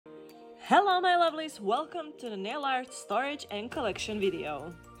Hello my lovelies, welcome to the nail art storage and collection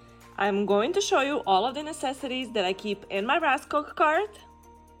video. I'm going to show you all of the necessities that I keep in my RASKOG cart.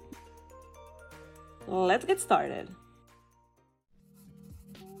 Let's get started.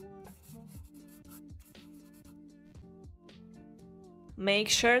 Make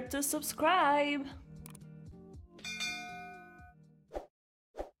sure to subscribe.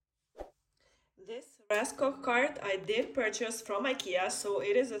 This RASKOG cart I did purchase from IKEA, so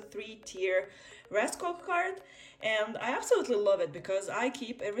it is a 3-tier RASKOG cart, and I absolutely love it because I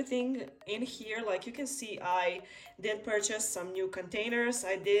keep everything in here. Like you can see, I did purchase some new containers.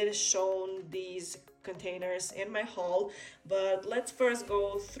 I did show these containers in my haul, but let's first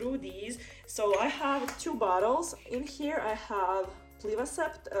go through these. So I have 2 bottles in here. I have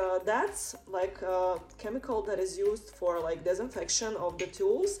Plivacept, that's like a chemical that is used for like disinfection of the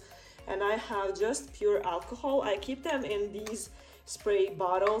tools, and I have just pure alcohol. I keep them in these spray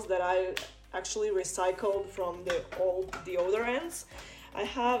bottles that I actually recycled from the old deodorants. I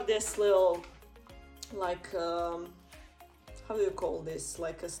have this little like how do you call this,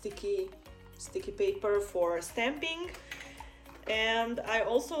 like a sticky paper for stamping. And I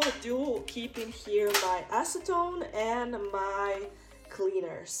also do keep in here my acetone and my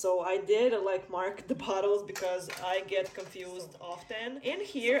cleaner. So I did like mark the bottles because I get confused often. In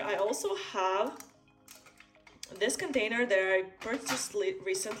here I also have this container that I purchased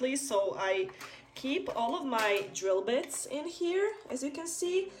recently, so I keep all of my drill bits in here. As you can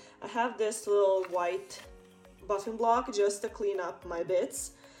see, I have this little white buffing block just to clean up my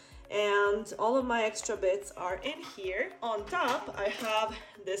bits, and all of my extra bits are in here. On top I have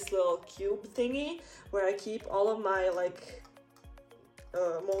this little cube thingy where I keep all of my like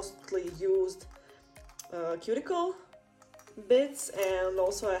mostly used cuticle bits, and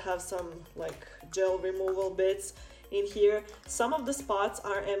also I have some like gel removal bits in here. Some of the spots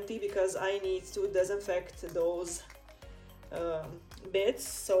are empty because I need to disinfect those bits,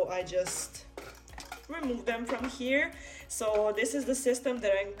 so I just remove them from here. So this is the system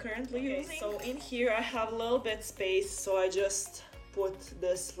that I'm currently using. So in here I have a little bit space, so I just put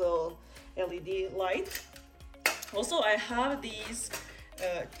this little LED light. Also I have these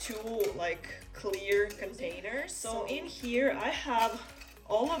 2 like clear containers. So in here I have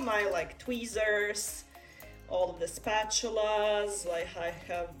all of my like tweezers, all of the spatulas, like I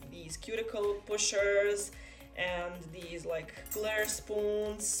have these cuticle pushers and these like glitter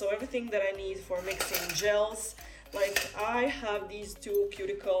spoons, so everything that I need for mixing gels. Like I have these 2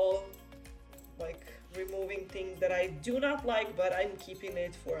 cuticle like removing things that I do not like, but I'm keeping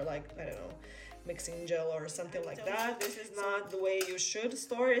it for like, I don't know, mixing gel or something like that. This is not the way you should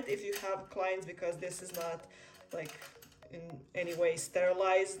store it if you have clients, because this is not like in any way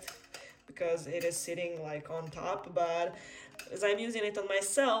sterilized because it is sitting like on top. But as I'm using it on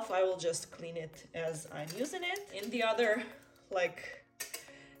myself, I will just clean it as I'm using it. In the other like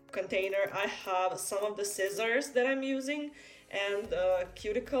container I have some of the scissors that I'm using, and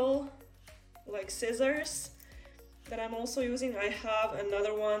cuticle like scissors that I'm also using. I have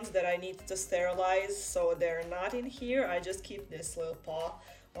another ones that I need to sterilize, so they're not in here. I just keep this little paw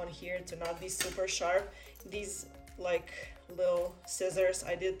on here to not be super sharp. These like little scissors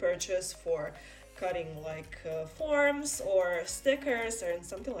I did purchase for cutting like forms or stickers or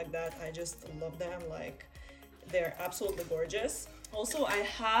something like that. I just love them, like they're absolutely gorgeous. Also I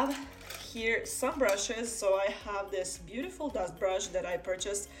have here some brushes. So I have this beautiful dust brush that I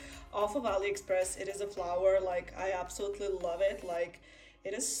purchased off of AliExpress. It is a flower, like I absolutely love it. Like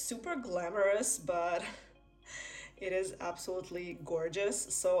it is super glamorous, but it is absolutely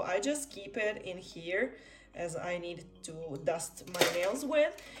gorgeous. So I just keep it in here as I need to dust my nails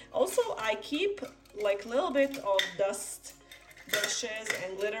with. Also I keep like a little bit of dust brushes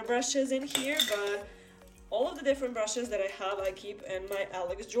and glitter brushes in here, but all of the different brushes that I have I keep in my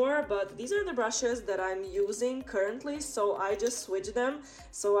Alex drawer. But these are the brushes that I'm using currently, so I just switch them.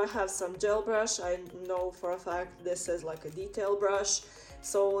 So I have some gel brush. I know for a fact this is like a detail brush.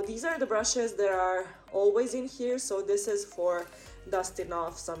 So these are the brushes that are always in here. So this is for dusting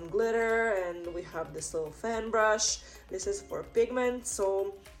off some glitter, and we have this little fan brush. This is for pigment.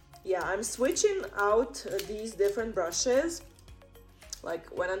 So yeah, I'm switching out these different brushes like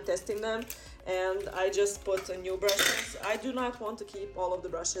when I'm testing them, and I just put new brushes. I do not want to keep all of the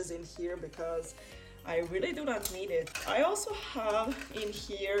brushes in here because I really do not need it. I also have in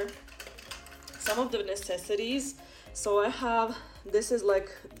here some of the necessities. So I have, this is like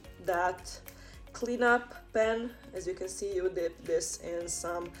that cleanup pen. As you can see, you dip this in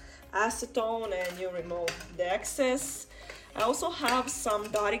some acetone and you remove the excess. I also have some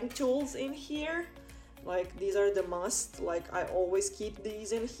dotting tools in here. Like these are the must, like I always keep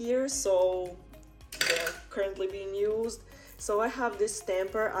these in here, so they're currently being used. So I have this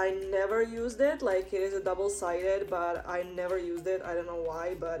stamper. I never used it, like it is a double-sided, but I never used it. I don't know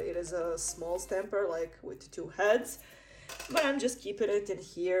why, but it is a small stamper, like with 2 heads. But I'm just keeping it in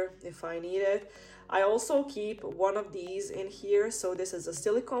here if I need it. I also keep one of these in here. So this is a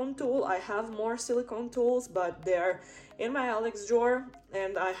silicone tool. I have more silicone tools, but they're in my Alex drawer.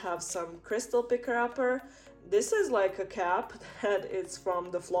 And I have some crystal picker upper. This is like a cap that is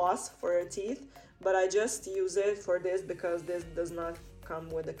from the floss for your teeth, but I just use it for this because this does not come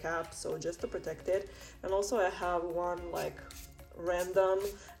with a cap, so just to protect it. And also I have one like random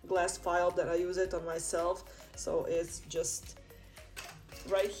glass file that I use it on myself, so it's just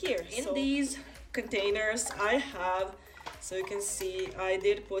right here. In these containers I have, so you can see I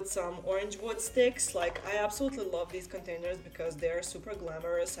did put some orange wood sticks. Like I absolutely love these containers because they're super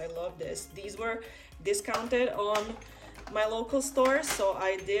glamorous. I love this. These were discounted on my local store, so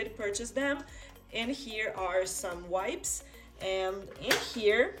I did purchase them. In here are some wipes, and in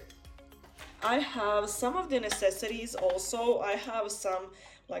here I have some of the necessities also. I have some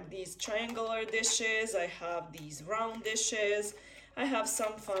like these triangular dishes, I have these round dishes, I have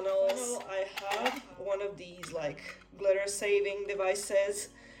some funnels, I have one of these like glitter saving devices.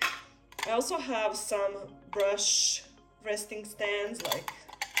 I also have some brush resting stands like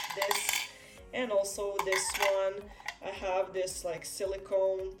this, and also this one. I have this like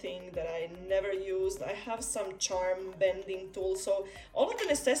silicone thing that I never used. I have some charm bending tools. So all of the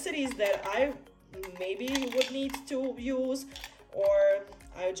necessities that I maybe would need to use, or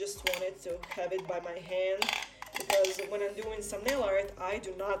I just wanted to have it by my hand, because when I'm doing some nail art, I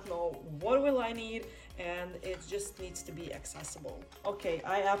do not know what will I need, and it just needs to be accessible. Okay,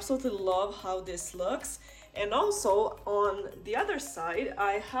 I absolutely love how this looks. And also on the other side,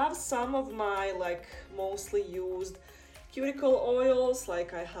 I have some of my like mostly used cuticle oils.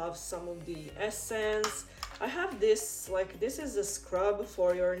 Like I have some of the essence. I have this, like this is a scrub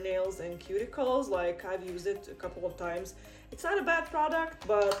for your nails and cuticles. Like I've used it a couple of times. It's not a bad product,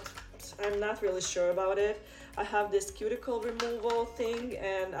 but I'm not really sure about it. I have this cuticle removal thing,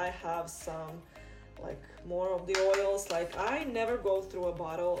 and I have some like more of the oils. Like I never go through a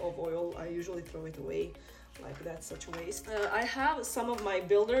bottle of oil. I usually throw it away. Like that's such a waste. I have some of my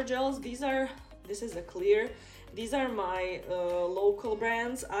builder gels. This is a clear. These are my local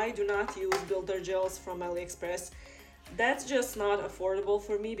brands. I do not use builder gels from AliExpress. That's just not affordable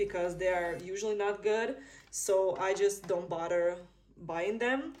for me because they are usually not good. So I just don't bother buying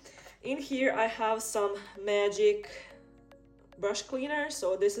them. In here I have some Magic brush cleaner.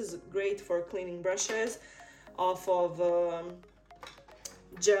 So this is great for cleaning brushes off of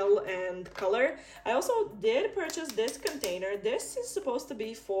gel and color. I also did purchase this container. This is supposed to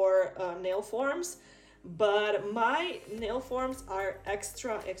be for nail forms, but my nail forms are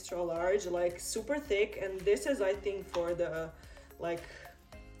extra large, like super thick, and this is I think for the like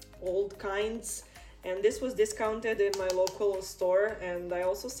old kinds, and this was discounted in my local store, and I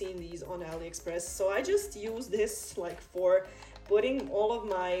also seen these on AliExpress. So I just use this like for putting all of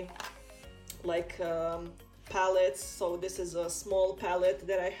my like palettes. So this is a small palette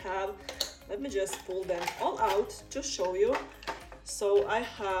that I have. Let me just pull them all out to show you. So I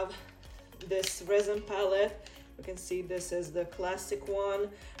have this resin palette. You can see this is the classic one.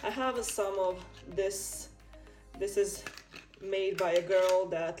 I have some of this. This is made by a girl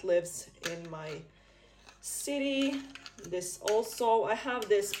that lives in my city. This also, I have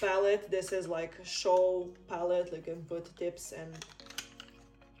this palette. This is like a show palette. You can put tips and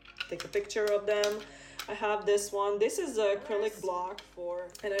take a picture of them. I have this one. This is an acrylic block for,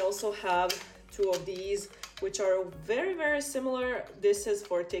 and I also have two of these, which are very similar. This is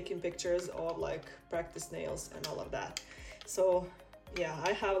for taking pictures of like practice nails and all of that. So yeah,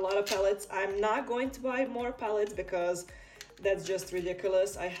 I have a lot of palettes. I'm not going to buy more palettes because that's just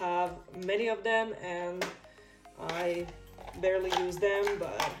ridiculous. I have many of them and I barely use them,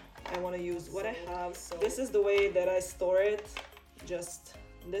 but I want to use what I have. So this is the way that I store it, just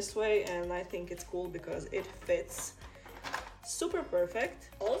this way, and I think it's cool because it fits super perfect.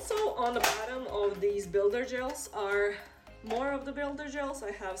 Also on the bottom of these builder gels are more of the builder gels.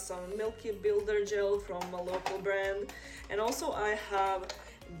 I have some milky builder gel from a local brand, and also I have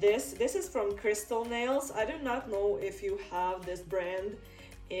this is from Crystal Nails. I do not know if you have this brand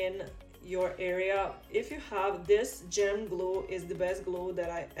in your area. If you have, this gem glue is the best glue that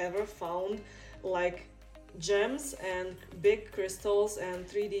I ever found. Like gems and big crystals and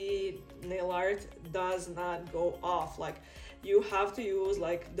 3D nail art does not go off. Like you have to use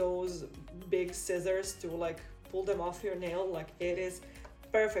like those big scissors to like pull them off your nail. Like it is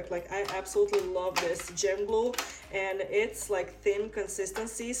perfect. Like I absolutely love this gem glue, and it's like thin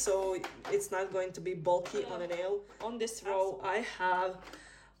consistency, so it's not going to be bulky on a nail. On this row I have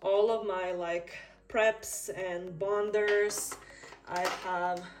all of my like preps and bonders. I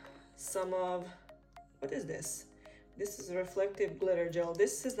have some of, what is this? This is reflective glitter gel.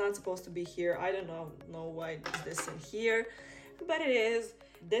 This is not supposed to be here. I don't know why is this in here, but it is.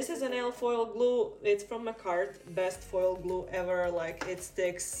 This is a nail foil glue. It's from Macart, best foil glue ever. Like it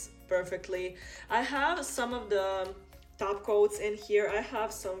sticks perfectly. I have some of the top coats in here. I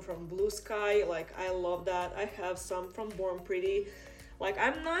have some from Blue Sky. Like I love that. I have some from Born Pretty. Like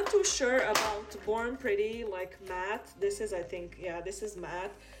I'm not too sure about Born Pretty, like matte. This is, I think, yeah, this is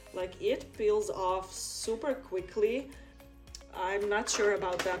matte. Like it peels off super quickly. I'm not sure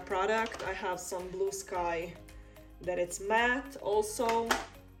about that product. I have some Blue Sky that it's matte also.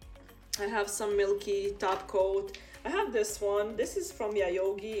 I have some milky top coat. I have this one. This is from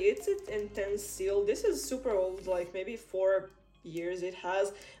Yayogi. It's an intense seal. This is super old, like maybe 4 years it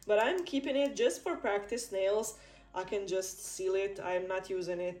has, but I'm keeping it just for practice nails. I can just seal it. I'm not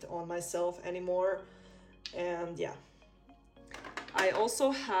using it on myself anymore. And yeah, I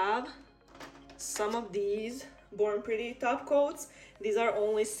also have some of these Born Pretty top coats. These are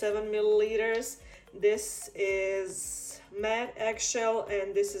only 7 milliliters. This is matte eggshell,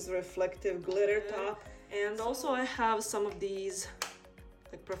 and this is reflective glitter top. And also I have some of these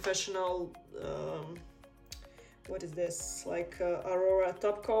like professional what is this, like Aurora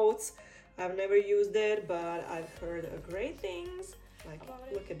top coats. I've never used it, but I've heard great things. Like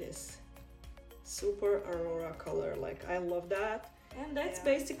look at this super Aurora color. Like I love that. And that's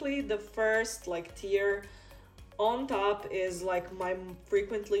basically the first like tier. On top is like my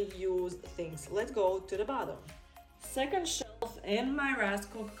frequently used things. Let's go to the bottom. Second shelf in my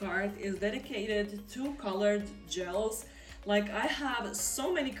RASKOG cart is dedicated to colored gels. Like I have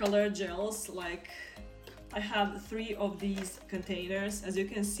so many colored gels. Like I have 3 of these containers, as you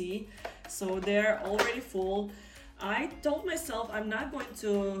can see, so they're already full. I told myself I'm not going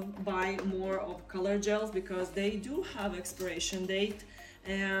to buy more of color gels because they do have expiration date,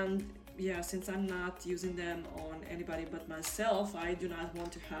 and yeah, since I'm not using them on anybody but myself, I do not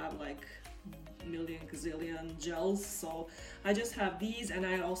want to have like million gazillion gels, so I just have these. And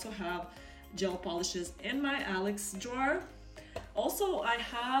I also have gel polishes in my Alex drawer. Also, I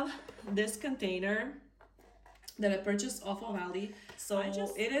have this container that I purchased off of Ali. So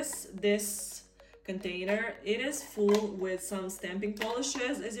it is this container. It is full with some stamping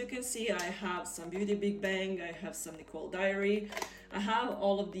polishes. As you can see, I have some Beauty Big Bang, I have some Nicole Diary, I have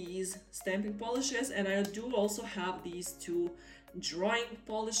all of these stamping polishes, and I do also have these 2 drawing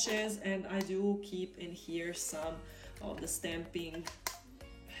polishes, and I do keep in here some of the stamping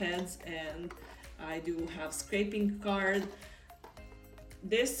heads, and I do have scraping card.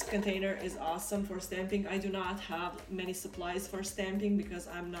 This container is awesome for stamping. I do not have many supplies for stamping because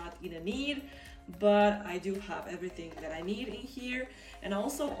I'm not in a need, but I do have everything that I need in here. And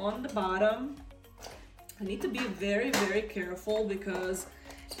also on the bottom, I need to be very careful because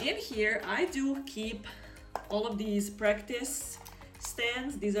in here I do keep all of these practice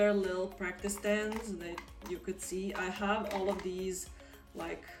stands. These are little practice stands that you could see. I have all of these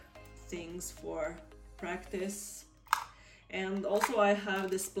like things for practice, and also I have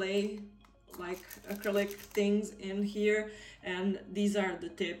display like acrylic things in here, and these are the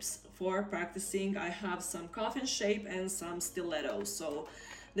tips for practicing. I have some coffin shape and some stilettos, so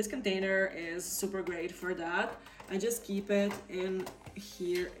this container is super great for that. I just keep it in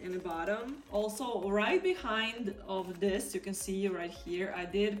here in the bottom. Also right behind of this, you can see right here, I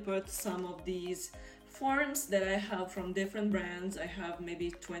did put some of these forms that I have from different brands. I have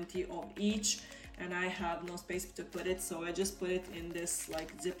maybe 20 of each, and I have no space to put it, so I just put it in this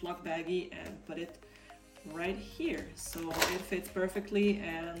like Ziploc baggie and put it right here, so it fits perfectly,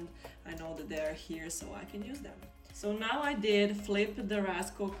 and I know that they're here so I can use them. So now I did flip the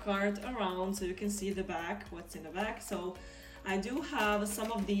RASKOG cart around so you can see the back, what's in the back. So I do have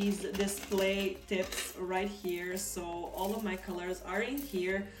some of these display tips right here, so all of my colors are in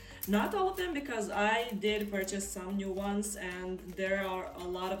here. Not all of them, because I did purchase some new ones, and there are a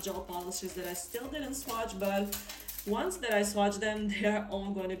lot of gel polishes that I still didn't swatch, but once that I swatch them, they're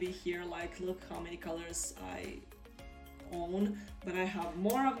all going to be here. Like, look how many colors I own, but I have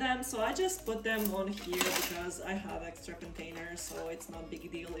more of them, so I just put them on here because I have extra containers, so it's not a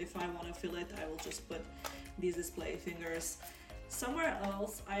big deal. If I want to fill it, I will just put these display fingers somewhere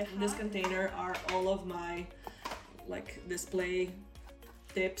else. In this container are all of my like display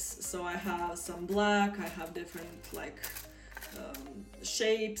tips, so I have some black, I have different like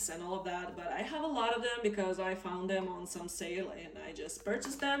shapes and all of that, but I have a lot of them because I found them on some sale and I just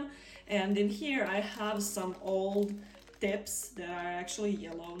purchased them. And in here I have some old tips that are actually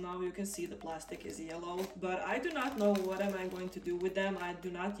yellow. Now you can see the plastic is yellow, but I do not know what am I going to do with them. I do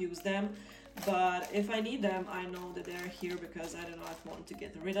not use them, but if I need them, I know that they're here because I do not want to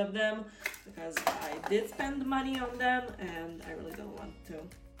get rid of them, because I did spend money on them and I really don't want to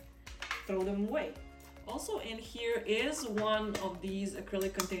throw them away. Also in here is one of these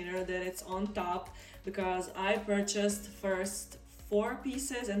acrylic container that it's on top, because I purchased first 4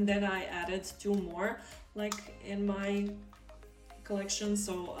 pieces and then I added 2 more like in my collection,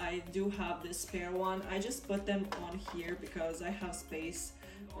 so I do have this spare one. I just put them on here because I have space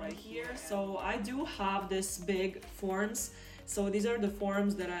right here. So I do have this big forms. So these are the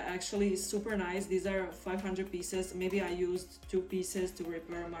forms that are actually super nice. These are 500 pieces. Maybe I used 2 pieces to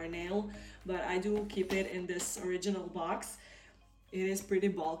repair my nail, but I do keep it in this original box. It is pretty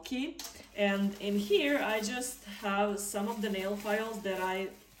bulky. And in here I just have some of the nail files that I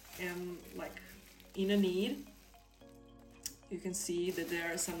am like in a need. You can see that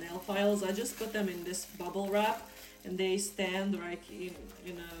there are some nail files. I just put them in this bubble wrap and they stand like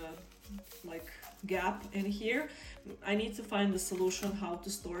in a like gap in here. I need to find the solution how to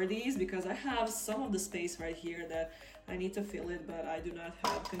store these, because I have some of the space right here that I need to fill it, but I do not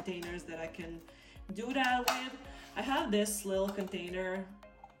have containers that I can do that with. I have this little container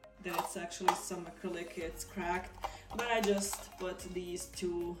that it's actually some acrylic, it's cracked, but I just put these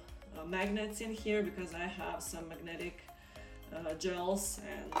 2 magnets in here because I have some magnetic gels,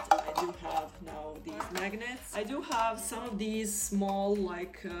 and I do have now these magnets. I do have some of these small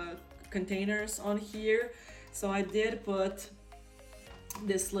like containers on here, so I did put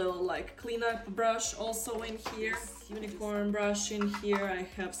this little like cleanup brush also in here, unicorn brush in here. I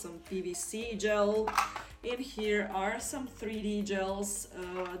have some PVC gel. In here are some 3D gels.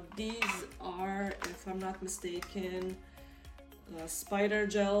 These are, if I'm not mistaken, spider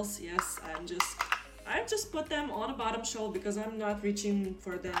gels. Yes, I just put them on a bottom shelf because I'm not reaching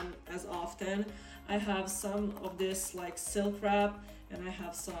for them as often. I have some of this like silk wrap, and I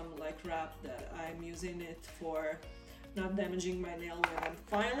have some like wrap that I'm using it for not damaging my nail when I'm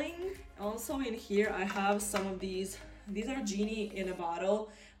filing. Also in here I have some of these are genie in a bottle.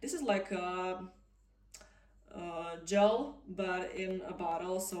 This is like a gel but in a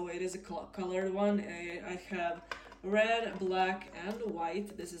bottle, so it is a colored one. I have red, black and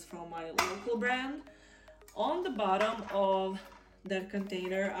white. This is from my local brand. On the bottom of that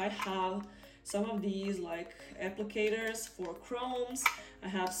container I have some of these like applicators for chromes. I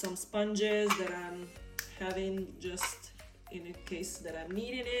have some sponges that I'm having just in a case that I'm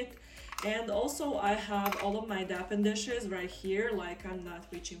needing it. And also I have all of my Dappen dishes right here. Like I'm not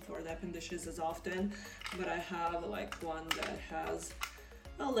reaching for Dappen dishes as often, but I have like one that has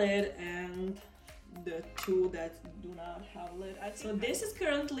a lid and the 2 that do not have a lid. So this is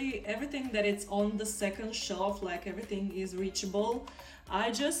currently everything that it's on the second shelf, like everything is reachable.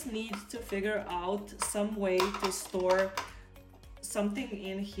 I just need to figure out some way to store something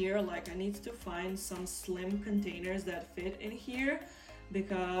in here. Like I need to find some slim containers that fit in here,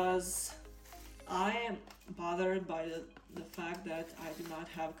 because I am bothered by the fact that I do not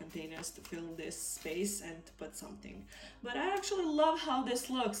have containers to fill this space and to put something. But I actually love how this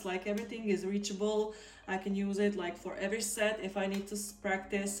looks. Like everything is reachable. I can use it like for every set. If I need to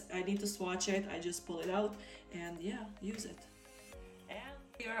practice, I need to swatch it, I just pull it out and yeah, use it. And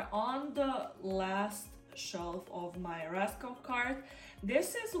we are on the last shelf of my RASKOG cart.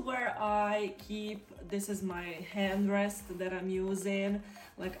 This is where I keep, this is my hand rest that I'm using.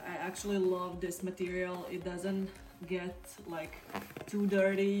 Like I actually love this material. It doesn't get like too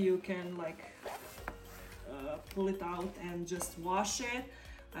dirty. You can like pull it out and just wash it.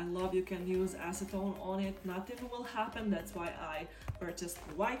 I love you can use acetone on it. Nothing will happen. That's why I purchased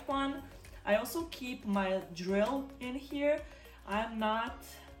the white one. I also keep my drill in here. I'm not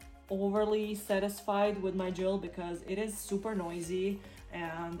overly satisfied with my drill because it is super noisy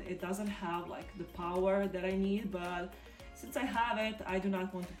and it doesn't have like the power that I need, but since I have it, I do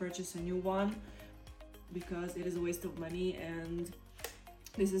not want to purchase a new one because it is a waste of money. And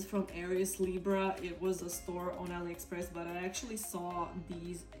this is from Aries Libra. It was a store on AliExpress, but I actually saw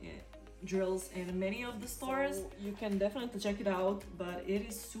these drills in many of the stores. So you can definitely check it out, but it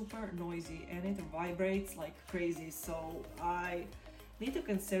is super noisy and it vibrates like crazy. So I need to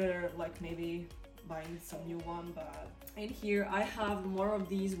consider like maybe buying some new one. But in here I have more of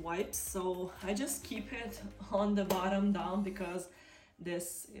these wipes, so I just keep it on the bottom down because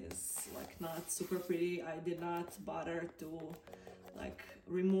this is like not super pretty. I did not bother to like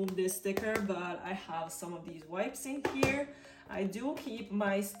remove this sticker, but I have some of these wipes in here. I do keep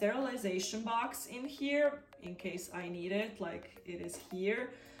my sterilization box in here in case I need it, like it is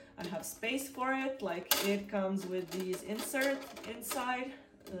here. I have space for it, like it comes with these inserts inside,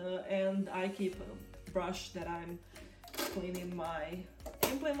 and I keep a brush that I'm cleaning my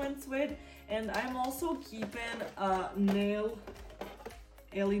implements with, and I'm also keeping a nail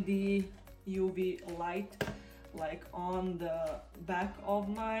LED UV light like on the back of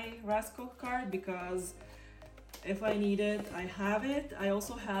my RASKOG card, because if I need it, I have it. I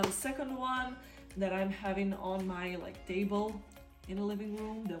also have a second one that I'm having on my like table in the living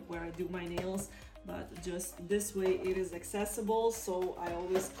room, where I do my nails, but just this way it is accessible, so I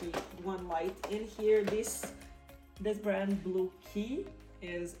always keep one light in here. This brand Blue Key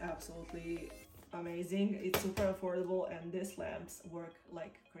is absolutely amazing. It's super affordable, and these lamps work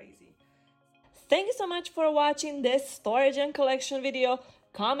like crazy. Thank you so much for watching this storage and collection video.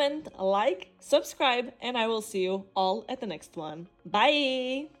 Comment, like, subscribe, and I will see you all at the next one.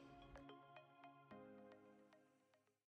 Bye!